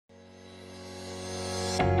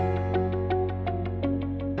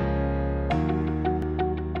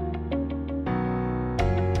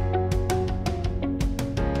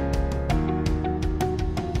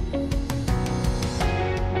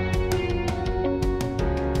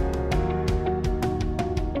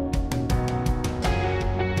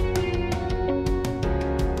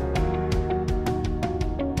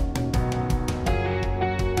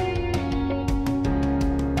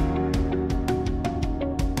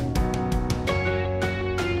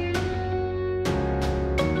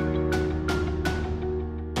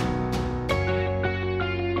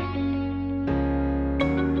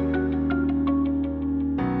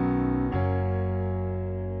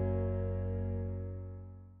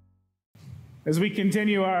As we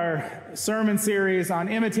continue our sermon series on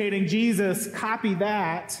imitating Jesus, copy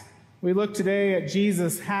that, we look today at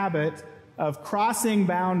Jesus' habit of crossing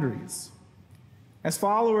boundaries. As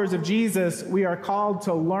followers of Jesus, we are called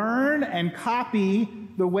to learn and copy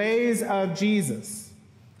the ways of Jesus.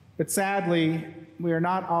 But sadly, we are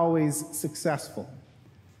not always successful.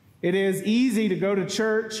 It is easy to go to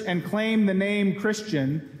church and claim the name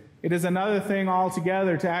Christian. It is another thing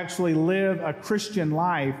altogether to actually live a Christian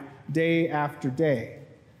life day after day.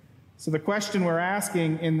 So the question we're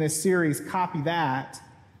asking in this series, Copy That,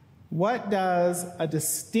 what does a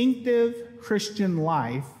distinctive Christian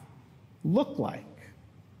life look like?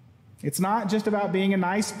 It's not just about being a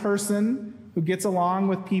nice person who gets along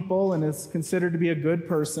with people and is considered to be a good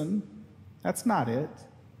person. That's not it.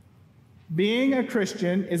 Being a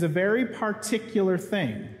Christian is a very particular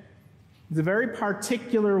thing. It's a very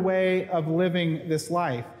particular way of living this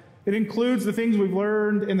life. It includes the things we've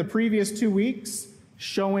learned in the previous 2 weeks: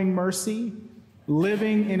 showing mercy,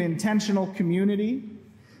 living in intentional community.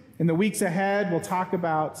 In the weeks ahead, we'll talk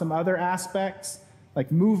about some other aspects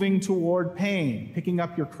like moving toward pain, picking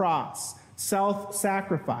up your cross,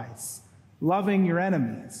 self-sacrifice, loving your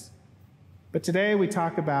enemies. But today we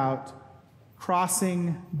talk about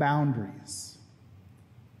crossing boundaries.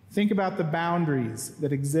 Think about the boundaries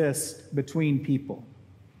that exist between people.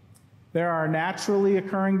 There are naturally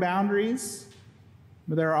occurring boundaries,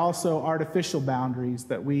 but there are also artificial boundaries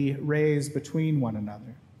that we raise between one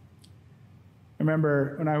another. I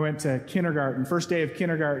remember when I went to kindergarten, first day of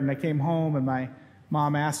kindergarten, I came home and my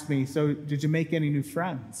mom asked me, "So did you make any new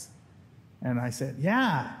friends?" And I said,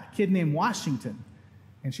 "Yeah, a kid named Washington."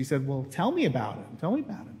 And she said, "Well, tell me about him. Tell me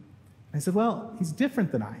about him." I said, "Well, he's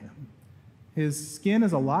different than I am. His skin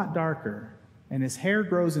is a lot darker and his hair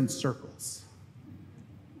grows in circles."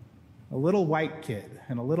 A little white kid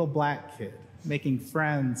and a little black kid making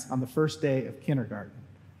friends on the first day of kindergarten.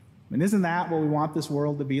 I mean, isn't that what we want this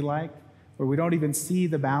world to be like? Where we don't even see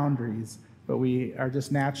the boundaries, but we are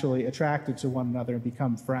just naturally attracted to one another and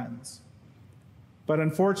become friends. But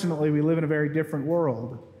unfortunately, we live in a very different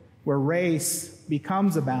world where race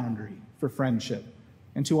becomes a boundary for friendship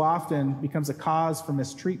and too often becomes a cause for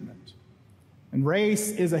mistreatment. And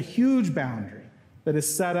race is a huge boundary that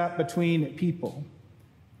is set up between people.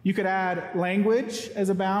 You could add language as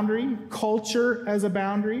a boundary, culture as a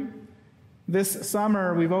boundary. This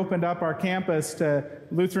summer, we've opened up our campus to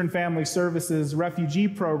Lutheran Family Services refugee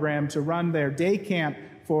program to run their day camp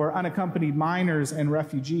for unaccompanied minors and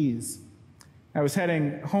refugees. I was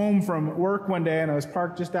heading home from work one day, and I was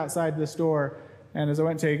parked just outside this door. And as I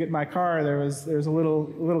went to get in my car, there was a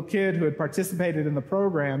little kid who had participated in the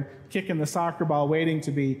program, kicking the soccer ball, waiting to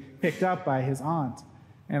be picked up by his aunt.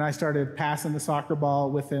 And I started passing the soccer ball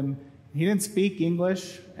with him. He didn't speak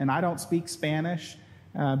English, and I don't speak Spanish,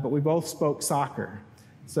 but we both spoke soccer.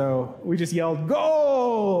 So we just yelled,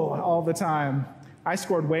 "Goal!" all the time. I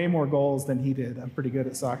scored way more goals than he did. I'm pretty good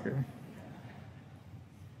at soccer.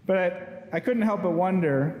 But I couldn't help but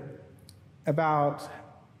wonder about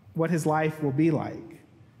what his life will be like,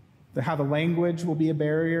 how the language will be a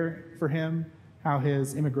barrier for him, how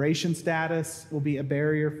his immigration status will be a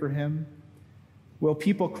barrier for him. Will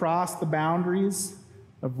people cross the boundaries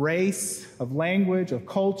of race, of language, of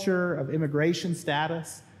culture, of immigration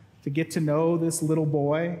status to get to know this little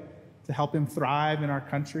boy, to help him thrive in our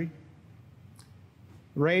country?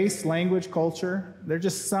 Race, language, culture, they're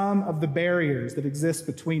just some of the barriers that exist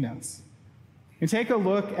between us. And take a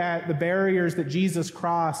look at the barriers that Jesus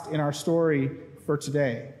crossed in our story for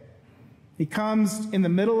today. He comes in the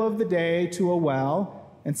middle of the day to a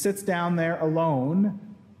well and sits down there alone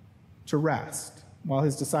to rest while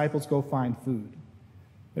his disciples go find food.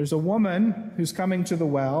 There's a woman who's coming to the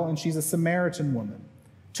well, and she's a Samaritan woman.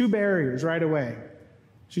 Two barriers right away.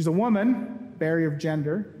 She's a woman, barrier of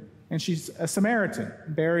gender, and she's a Samaritan,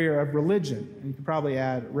 barrier of religion. And you could probably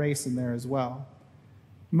add race in there as well.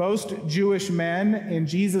 Most Jewish men in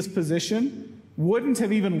Jesus' position wouldn't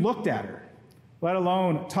have even looked at her. let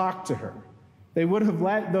alone talk to her. They would have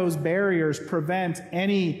let those barriers prevent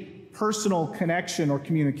any personal connection or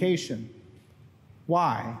communication.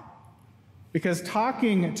 Why? Because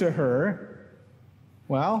talking to her,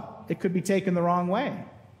 well, it could be taken the wrong way.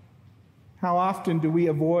 How often do we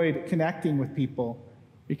avoid connecting with people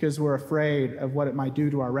because we're afraid of what it might do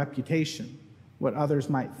to our reputation, what others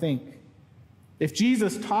might think? If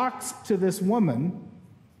Jesus talks to this woman,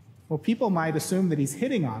 well, people might assume that he's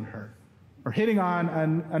hitting on her or hitting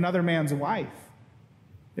on another man's wife.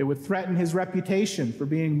 It would threaten his reputation for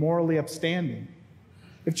being morally upstanding.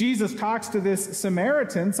 If Jesus talks to this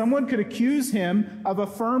Samaritan, someone could accuse him of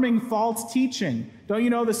affirming false teaching. Don't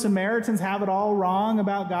you know the Samaritans have it all wrong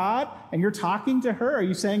about God? And you're talking to her. Are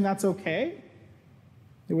you saying that's okay?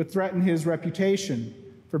 It would threaten his reputation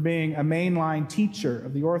for being a mainline teacher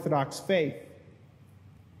of the Orthodox faith.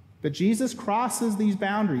 But Jesus crosses these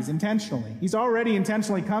boundaries intentionally. He's already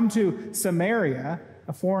intentionally come to Samaria,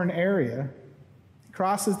 a foreign area. He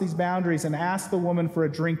crosses these boundaries and asks the woman for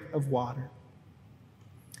a drink of water.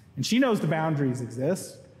 And she knows the boundaries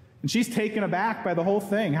exist, and she's taken aback by the whole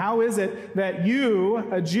thing. How is it that you,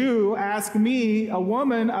 a Jew, ask me, a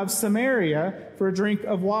woman of Samaria, for a drink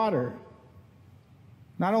of water?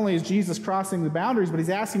 Not only is Jesus crossing the boundaries, but he's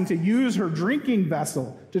asking to use her drinking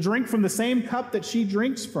vessel, to drink from the same cup that she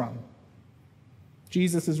drinks from.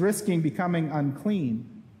 Jesus is risking becoming unclean.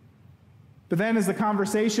 But then as the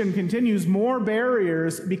conversation continues, more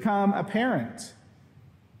barriers become apparent.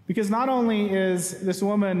 Because not only is this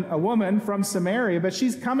woman a woman from Samaria, but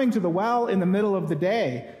she's coming to the well in the middle of the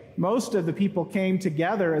day. Most of the people came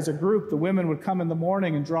together as a group. The women would come in the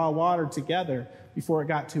morning and draw water together before it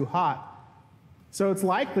got too hot. So it's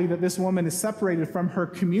likely that this woman is separated from her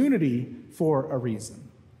community for a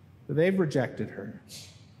reason. They've rejected her.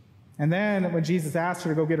 And then when Jesus asked her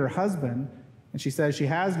to go get her husband, and she says she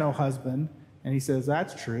has no husband, and he says,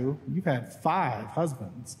 that's true. You've had 5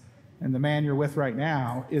 husbands. And the man you're with right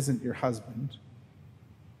now isn't your husband.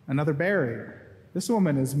 Another barrier. This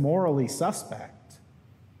woman is morally suspect.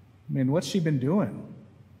 I mean, what's she been doing?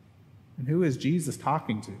 And who is Jesus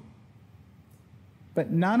talking to? But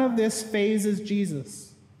none of this phases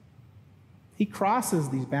Jesus. He crosses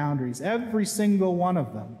these boundaries, every single one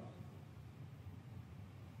of them,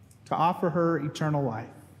 to offer her eternal life.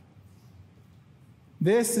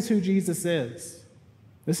 This is who Jesus is.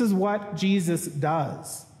 This is what Jesus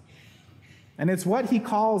does. And it's what he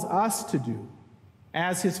calls us to do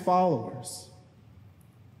as his followers.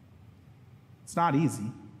 It's not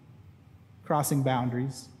easy, crossing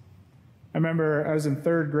boundaries. I remember I was in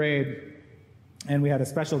 3rd grade, and we had a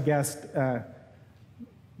special guest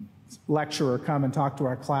lecturer come and talk to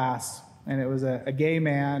our class. And it was a gay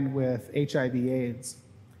man with HIV/AIDS.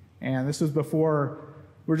 And this was before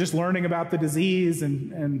we were just learning about the disease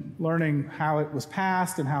and learning how it was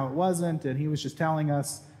passed and how it wasn't. And he was just telling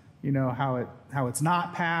us, you know, how it's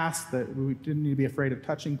not passed, that we didn't need to be afraid of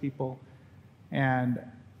touching people. And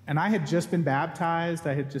I had just been baptized.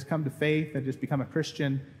 I had just come to faith. I'd just become a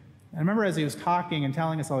Christian. And I remember as he was talking and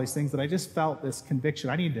telling us all these things that I just felt this conviction.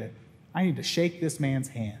 I need to shake this man's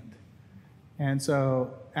hand. And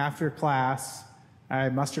so after class, I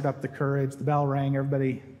mustered up the courage. The bell rang.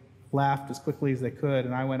 Everybody left as quickly as they could.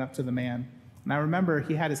 And I went up to the man. And I remember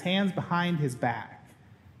he had his hands behind his back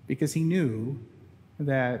because he knew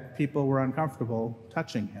that people were uncomfortable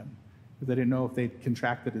touching him because they didn't know if they'd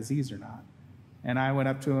contract the disease or not. And I went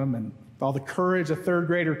up to him, and with all the courage a 3rd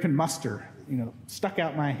grader can muster, stuck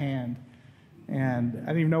out my hand. And I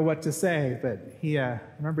didn't even know what to say, but I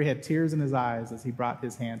remember he had tears in his eyes as he brought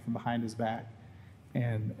his hand from behind his back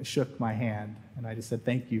and shook my hand. And I just said,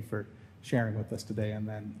 thank you for sharing with us today, and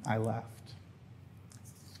then I left.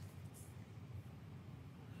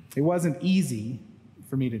 It wasn't easy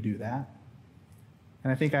for me to do that.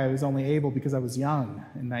 And I think I was only able because I was young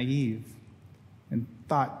and naive and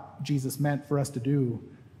thought Jesus meant for us to do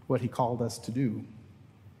what he called us to do.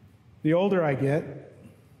 The older I get,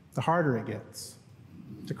 the harder it gets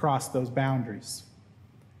to cross those boundaries,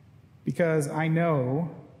 because I know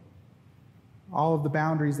all of the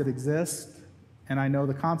boundaries that exist, and I know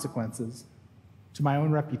the consequences to my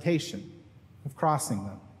own reputation of crossing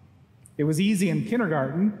them. It was easy in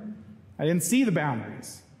kindergarten. I didn't see the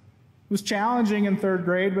boundaries. It was challenging in 3rd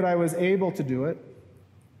grade, but I was able to do it.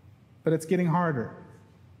 But it's getting harder.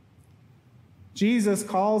 Jesus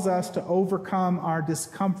calls us to overcome our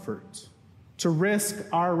discomfort, to risk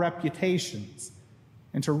our reputations,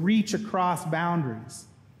 and to reach across boundaries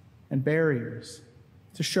and barriers,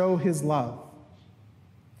 to show his love.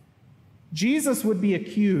 Jesus would be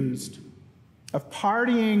accused of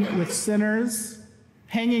partying with sinners,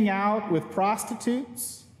 hanging out with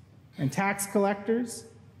prostitutes, and tax collectors.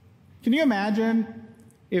 Can you imagine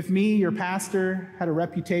if me, your pastor, had a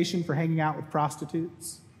reputation for hanging out with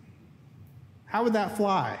prostitutes? How would that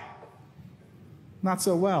fly? Not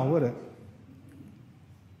so well, would it?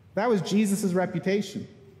 That was Jesus' reputation.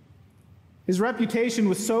 His reputation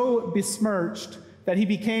was so besmirched that he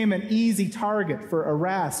became an easy target for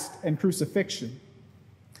arrest and crucifixion.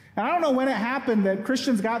 And I don't know when it happened that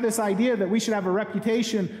Christians got this idea that we should have a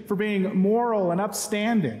reputation for being moral and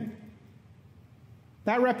upstanding.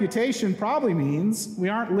 That reputation probably means we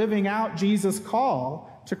aren't living out Jesus'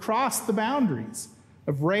 call to cross the boundaries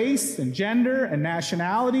of race and gender and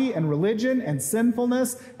nationality and religion and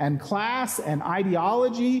sinfulness and class and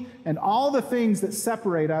ideology and all the things that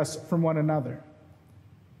separate us from one another.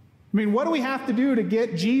 I mean, what do we have to do to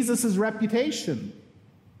get Jesus' reputation?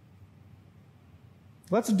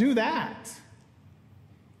 Let's do that.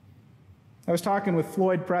 I was talking with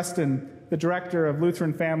Floyd Preston, the director of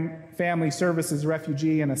Lutheran Family Services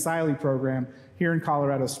Refugee and Asylee Program here in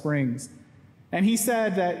Colorado Springs. And he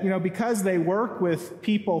said that, because they work with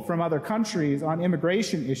people from other countries on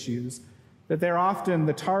immigration issues, that they're often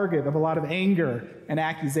the target of a lot of anger and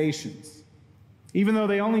accusations. Even though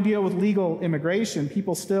they only deal with legal immigration,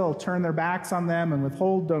 people still turn their backs on them and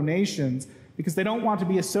withhold donations because they don't want to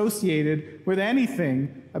be associated with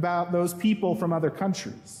anything about those people from other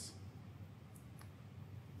countries.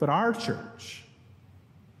 But our church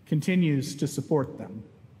continues to support them,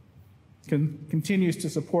 continues to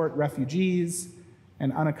support refugees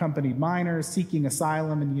and unaccompanied minors seeking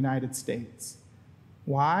asylum in the United States.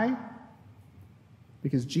 Why?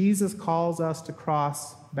 Because Jesus calls us to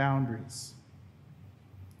cross boundaries.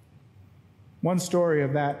 One story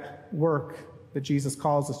of that work that Jesus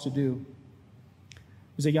calls us to do.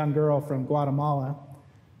 There's a young girl from Guatemala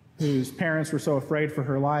whose parents were so afraid for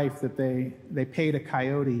her life that they paid a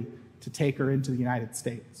coyote to take her into the United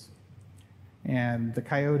States. And the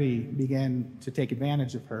coyote began to take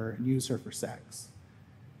advantage of her and use her for sex.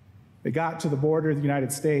 They got to the border of the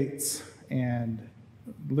United States, and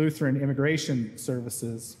Lutheran Immigration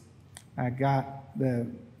Services got the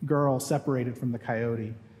girl separated from the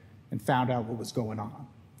coyote and found out what was going on,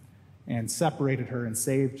 and separated her and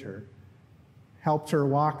saved her, helped her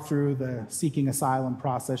walk through the seeking asylum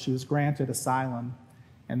process. She was granted asylum,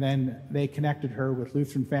 and then they connected her with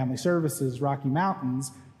Lutheran Family Services Rocky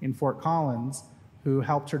Mountains in Fort Collins, who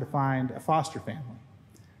helped her to find a foster family.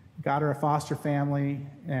 Got her a foster family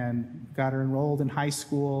and got her enrolled in high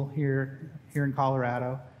school here in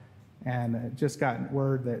Colorado, and just got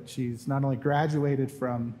word that she's not only graduated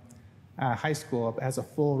from high school, but has a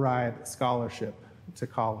full ride scholarship to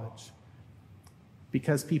college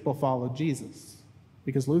because people followed Jesus,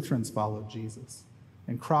 because Lutherans followed Jesus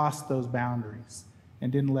and crossed those boundaries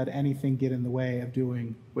and didn't let anything get in the way of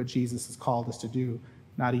doing what Jesus has called us to do,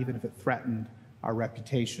 not even if it threatened our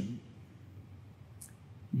reputation.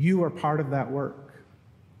 You are part of that work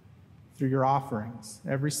through your offerings.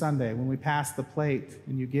 Every Sunday when we pass the plate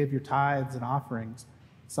and you give your tithes and offerings,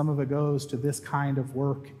 some of it goes to this kind of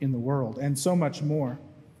work in the world and so much more.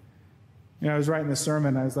 I was writing this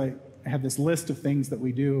sermon, I had this list of things that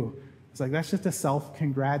we do. It's like, that's just a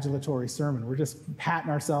self-congratulatory sermon. We're just patting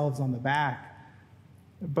ourselves on the back.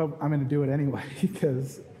 But I'm going to do it anyway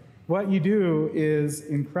because what you do is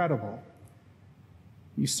incredible.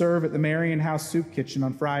 You serve at the Marion House Soup Kitchen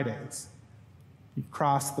on Fridays. You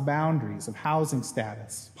cross the boundaries of housing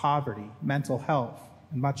status, poverty, mental health,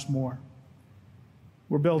 and much more.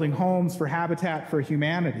 We're building homes for Habitat for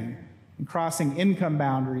Humanity and crossing income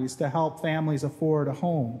boundaries to help families afford a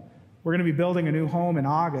home. We're going to be building a new home in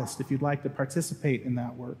August if you'd like to participate in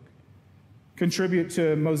that work. Contribute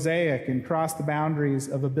to Mosaic and cross the boundaries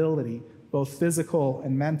of ability, both physical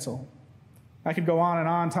and mental. I could go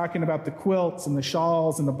on talking about the quilts and the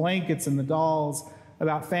shawls and the blankets and the dolls,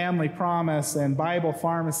 about Family Promise and Bible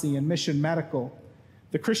Pharmacy and Mission Medical,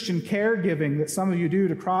 the Christian caregiving that some of you do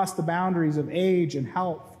to cross the boundaries of age and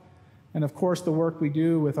health, and of course the work we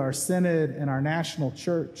do with our synod and our national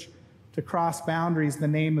church to cross boundaries in the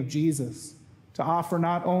name of Jesus, to offer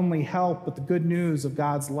not only help but the good news of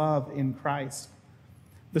God's love in Christ.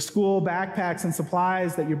 The school backpacks and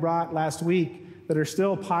supplies that you brought last week that are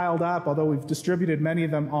still piled up, although we've distributed many of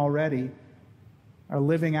them already, are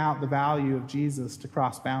living out the value of Jesus to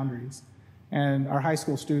cross boundaries. And our high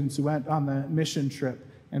school students who went on the mission trip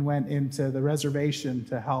and went into the reservation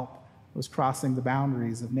to help was crossing the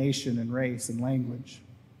boundaries of nation and race and language.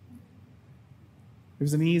 It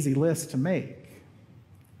was an easy list to make.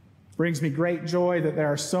 It brings me great joy that there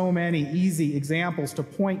are so many easy examples to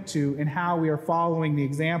point to in how we are following the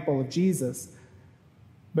example of Jesus.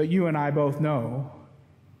 But you and I both know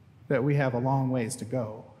that we have a long ways to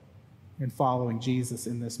go. in following Jesus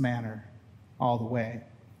in this manner all the way.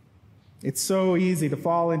 It's so easy to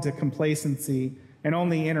fall into complacency and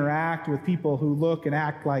only interact with people who look and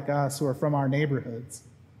act like us, who are from our neighborhoods.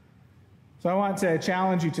 So I want to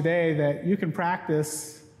challenge you today that you can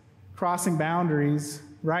practice crossing boundaries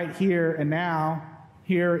right here and now,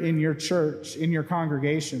 here in your church, in your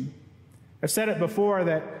congregation. I've said it before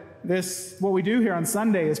that what we do here on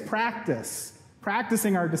Sunday is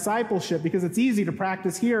practicing our discipleship, because it's easy to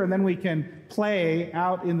practice here and then we can play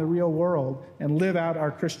out in the real world and live out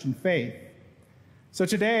our Christian faith. So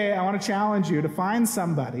today I want to challenge you to find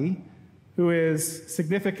somebody who is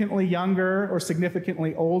significantly younger or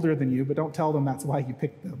significantly older than you, but don't tell them that's why you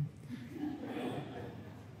picked them.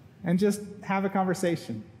 And just have a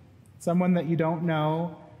conversation. Someone that you don't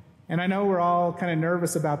know. And I know we're all kind of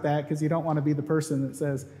nervous about that because you don't want to be the person that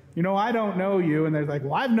says, I don't know you. And they're like,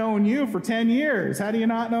 well, I've known you for 10 years. How do you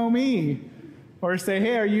not know me? Or say,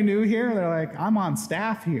 hey, are you new here? And they're like, I'm on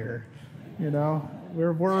staff here.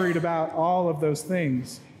 We're worried about all of those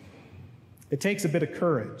things. It takes a bit of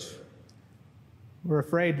courage. We're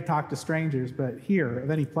afraid to talk to strangers, but here,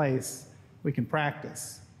 of any place, we can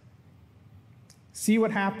practice. See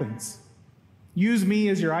what happens. Use me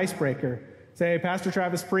as your icebreaker. Say, Pastor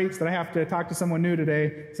Travis preached that I have to talk to someone new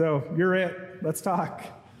today, so you're it. Let's talk.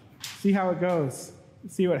 See how it goes.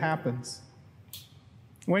 See what happens.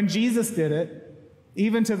 When Jesus did it,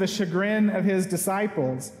 even to the chagrin of his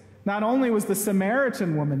disciples, not only was the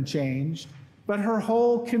Samaritan woman changed, but her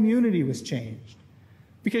whole community was changed.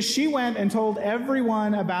 Because she went and told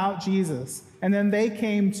everyone about Jesus, and then they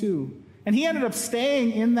came too. And he ended up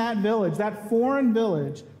staying in that village, that foreign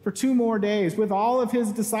village, for 2 more days with all of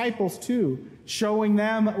his disciples too, showing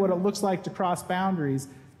them what it looks like to cross boundaries.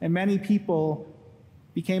 And many people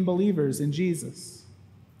became believers in Jesus.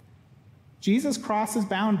 Jesus crosses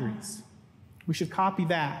boundaries. We should copy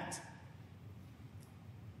that.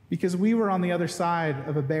 Because we were on the other side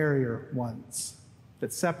of a barrier once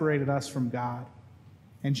that separated us from God.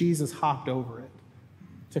 And Jesus hopped over it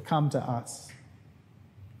to come to us.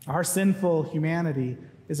 Our sinful humanity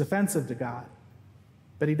is offensive to God,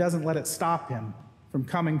 but he doesn't let it stop him from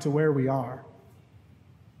coming to where we are.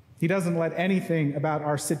 He doesn't let anything about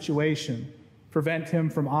our situation prevent him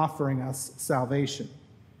from offering us salvation.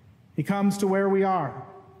 He comes to where we are,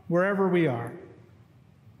 wherever we are,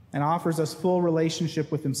 and offers us full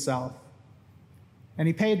relationship with himself. And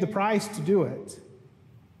he paid the price to do it.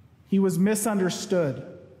 He was misunderstood.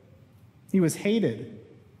 He was hated.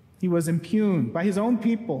 He was impugned by his own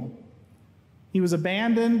people. He was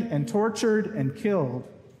abandoned and tortured and killed,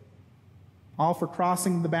 all for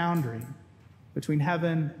crossing the boundary between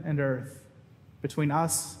heaven and earth, between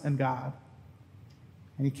us and God.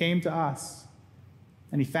 And he came to us,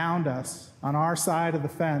 and he found us on our side of the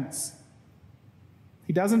fence.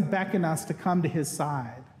 He doesn't beckon us to come to his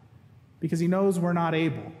side because he knows we're not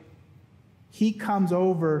able. He comes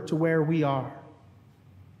over to where we are,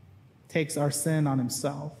 takes our sin on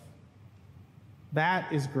himself.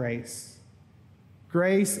 That is grace.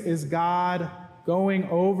 Grace is God going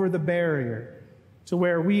over the barrier to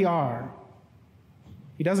where we are.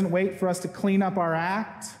 He doesn't wait for us to clean up our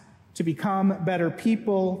act, to become better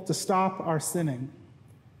people, to stop our sinning.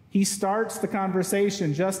 He starts the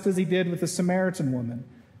conversation just as he did with the Samaritan woman,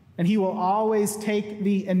 and he will always take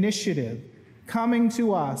the initiative, coming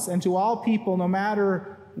to us and to all people, no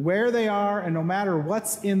matter where they are and no matter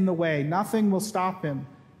what's in the way. Nothing will stop him.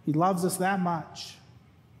 He loves us that much.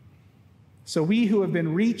 So we who have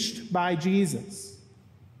been reached by Jesus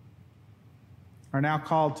are now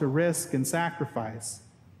called to risk and sacrifice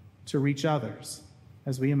to reach others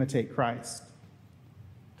as we imitate Christ,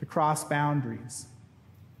 to cross boundaries,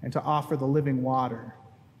 and to offer the living water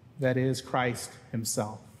that is Christ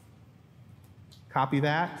himself. Copy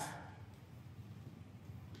that?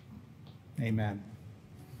 Amen.